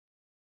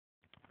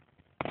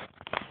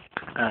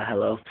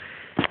Hello.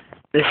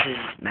 This is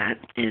Matt,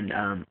 and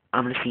I'm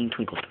gonna sing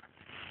Twinkle Star.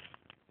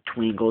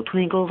 Twinkle,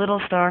 twinkle,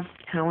 little star,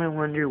 how I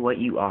wonder what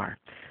you are.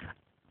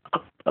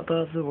 Up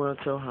above the world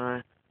so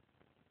high,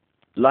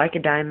 like a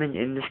diamond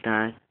in the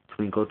sky.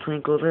 Twinkle,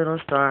 twinkle, little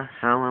star,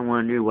 how I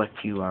wonder what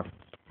you are.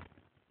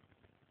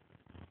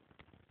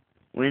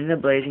 When the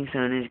blazing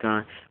sun is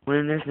gone,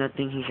 when there's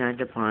nothing he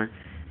shines upon,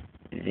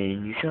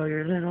 then you show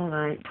your little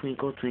light,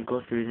 twinkle,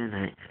 twinkle through the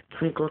night.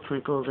 Twinkle,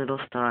 twinkle, little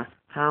star,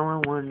 how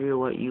I wonder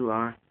what you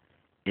are.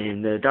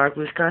 In the dark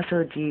blue sky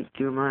so deep,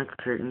 through my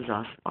curtains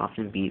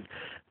often beep,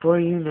 for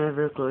you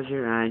never close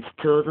your eyes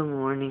till the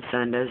morning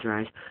sun does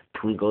rise.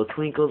 Twinkle,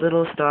 twinkle,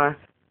 little star,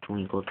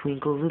 twinkle,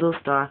 twinkle, little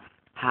star,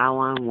 how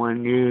I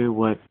wonder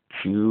what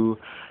you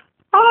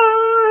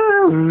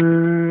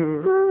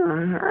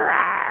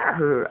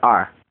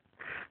are.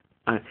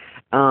 Uh,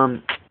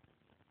 um,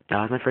 that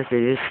was my first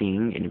video to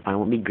sing, and it probably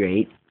won't be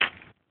great,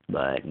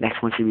 but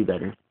next one should be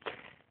better,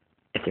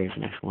 if there's a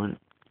next one.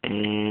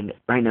 And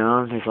right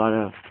now, there's a lot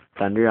of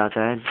thunder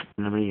outside,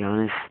 and I'm gonna be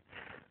honest,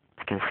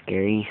 it's kind of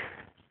scary,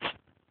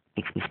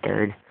 makes me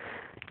scared,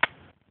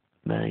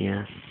 but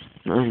yeah,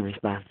 well, anyways,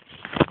 bye.